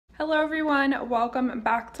Hello everyone, welcome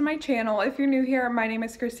back to my channel. If you're new here, my name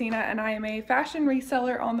is Christina and I am a fashion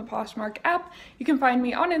reseller on the Poshmark app. You can find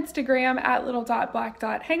me on Instagram at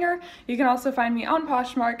little.black.hanger. You can also find me on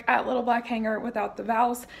Poshmark at littleblackhanger without the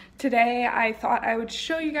vowels. Today I thought I would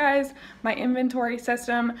show you guys my inventory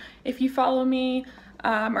system. If you follow me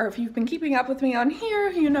or if you've been keeping up with me on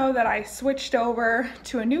here, you know that I switched over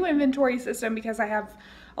to a new inventory system because I have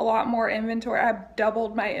a lot more inventory. I've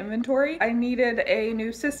doubled my inventory. I needed a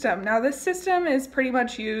new system. Now this system is pretty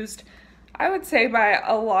much used, I would say, by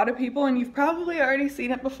a lot of people, and you've probably already seen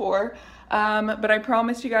it before, but I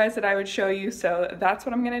promised you guys that I would show you, so that's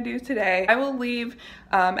what I'm gonna do today. I will leave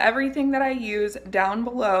everything that I use down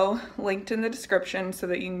below linked in the description so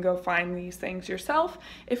that you can go find these things yourself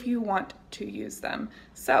if you want to use them.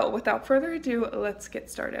 So without further ado, let's get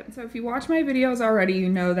started. So if you watch my videos already, you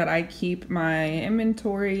know that I keep my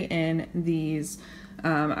inventory in these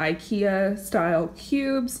IKEA style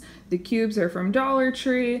cubes. The cubes are from Dollar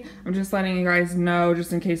Tree. I'm just letting you guys know,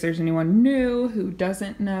 just in case there's anyone new who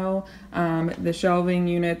doesn't know. The shelving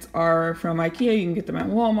units are from IKEA. You can get them at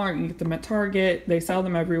Walmart, you can get them at Target. They sell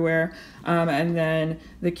them everywhere. And then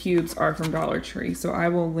the cubes are from Dollar Tree. So I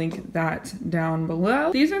will link that down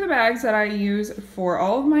below. These are the bags that I use for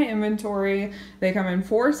all of my inventory. They come in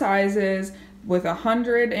 4 sizes with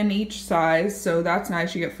 100 in each size, so that's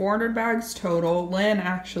nice. You get 400 bags total. Lynn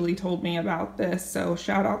actually told me about this, so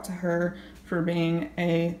shout out to her for being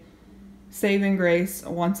a saving grace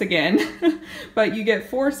once again. But you get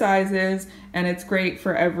 4 sizes and it's great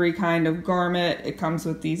for every kind of garment. It comes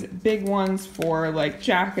with these big ones for like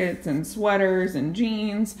jackets and sweaters and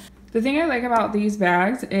jeans. The thing I like about these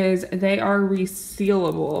bags is they are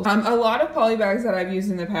resealable. A lot of poly bags that I've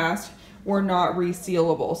used in the past were not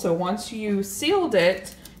resealable. So once you sealed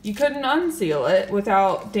it, you couldn't unseal it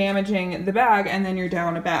without damaging the bag, and then you're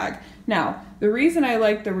down a bag. Now, the reason I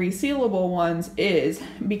like the resealable ones is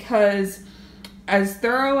because as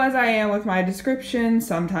thorough as I am with my description,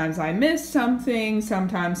 sometimes I miss something,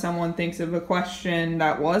 sometimes someone thinks of a question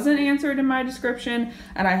that wasn't answered in my description,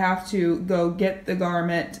 and I have to go get the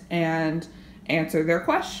garment and answer their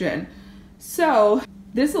question. So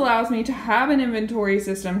this allows me to have an inventory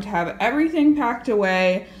system, to have everything packed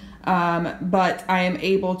away, but I am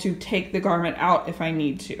able to take the garment out if I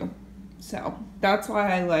need to. So that's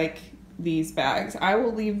why I like these bags. I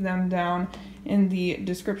will leave them down in the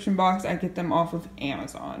description box. I get them off of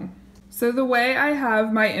Amazon. So the way I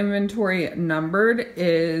have my inventory numbered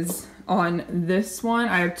is on this one.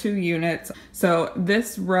 I have 2 units. So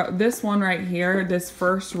this one right here, this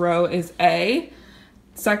first row is A.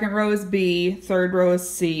 Second row is B, third row is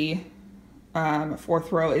C,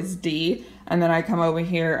 fourth row is D, and then I come over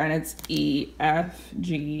here and it's E, F,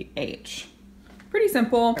 G, H. Pretty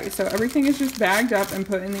simple. So everything is just bagged up and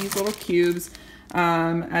put in these little cubes.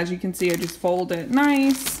 As you can see, I just fold it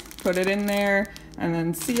nice, put it in there, and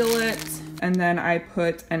then seal it, and then I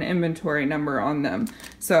put an inventory number on them.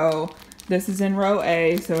 So this is in row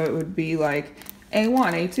A, so it would be like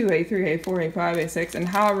A1, A2, A3, A4, A5, A6, and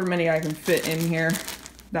however many I can fit in here.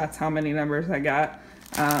 That's how many numbers I got.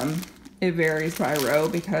 It varies by row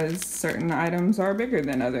because certain items are bigger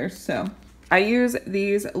than others. So I use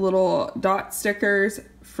these little dot stickers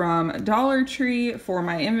from Dollar Tree for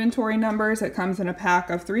my inventory numbers. It comes in a pack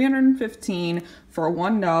of 315 for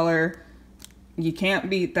 $1. You can't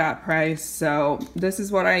beat that price. So this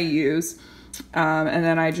is what I use. And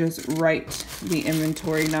then I just write the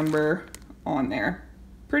inventory number on there.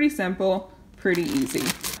 Pretty simple, pretty easy.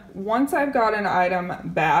 Once I've got an item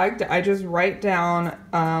bagged, I just write down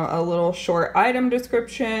a little short item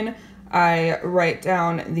description. I write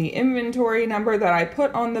down the inventory number that I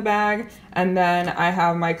put on the bag, and then I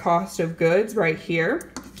have my cost of goods right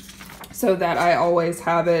here so that I always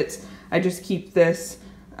have it. I just keep this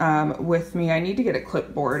with me. I need to get a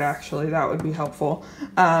clipboard, actually. That would be helpful.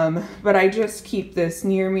 But I just keep this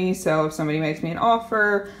near me, so if somebody makes me an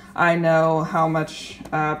offer, I know how much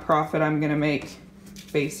profit I'm gonna make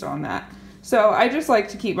based on that. So I just like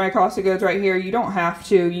to keep my cost of goods right here. You don't have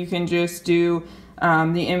to. You can just do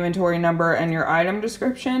the inventory number and your item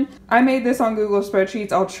description. I made this on Google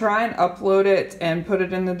Spreadsheets. I'll try and upload it and put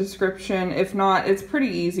it in the description. If not, it's pretty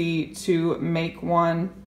easy to make one.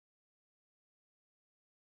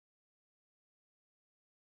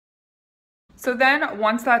 So then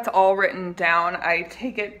once that's all written down, I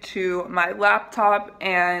take it to my laptop,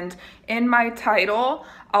 and in my title,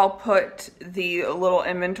 I'll put the little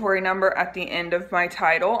inventory number at the end of my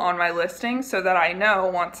title on my listing so that I know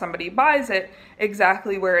once somebody buys it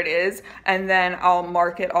exactly where it is, and then I'll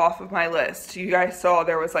mark it off of my list. You guys saw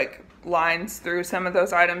there was like lines through some of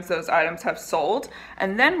those items have sold.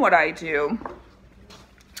 And then what I do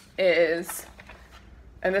is,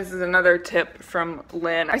 and this is another tip from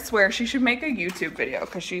Lynn. I swear she should make a YouTube video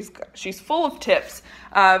because she's full of tips.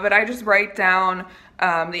 But I just write down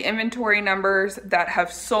the inventory numbers that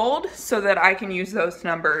have sold so that I can use those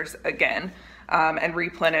numbers again and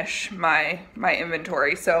replenish my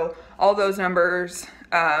inventory. So all those numbers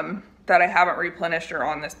that I haven't replenished are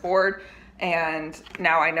on this board, and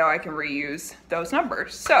now I know I can reuse those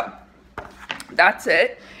numbers. So that's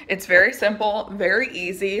it. It's very simple, very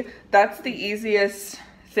easy. That's the easiest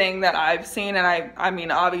thing that I've seen, and I mean,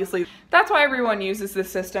 obviously that's why everyone uses this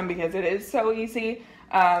system, because it is so easy.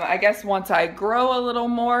 I guess once I grow a little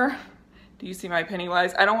more, do you see my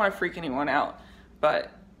Pennywise? I don't want to freak anyone out,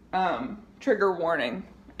 but trigger warning,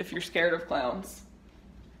 if you're scared of clowns,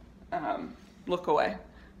 look away.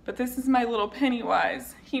 But this is my little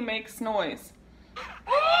Pennywise. He makes noise.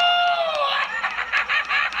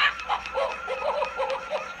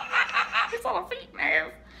 His little feet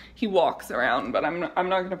move. He walks around, but I'm not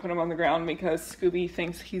gonna put him on the ground because Scooby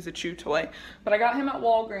thinks he's a chew toy. But I got him at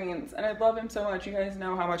Walgreens, and I love him so much. You guys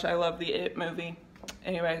know how much I love the It movie.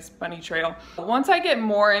 Anyways, bunny trail. Once I get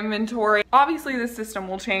more inventory, obviously the system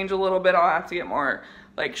will change a little bit. I'll have to get more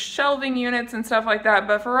like shelving units and stuff like that,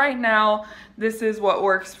 but for right now, this is what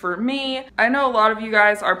works for me. I know a lot of you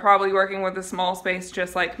guys are probably working with a small space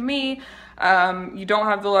just like me. You don't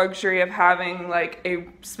have the luxury of having like a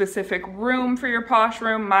specific room for your posh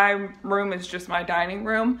room. My room is just my dining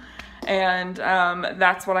room, and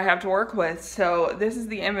that's what I have to work with. So this is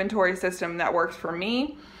the inventory system that works for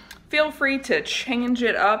me. Feel free to change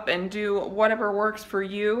it up and do whatever works for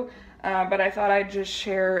you. But I thought I'd just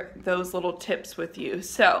share those little tips with you.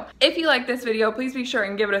 So if you like this video, please be sure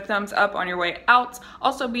and give it a thumbs up on your way out.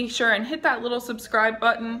 Also be sure and hit that little subscribe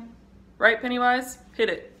button. Right, Pennywise? Hit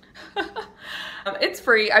it. It's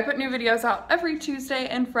free. I put new videos out every Tuesday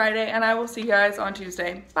and Friday, and I will see you guys on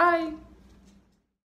Tuesday. Bye.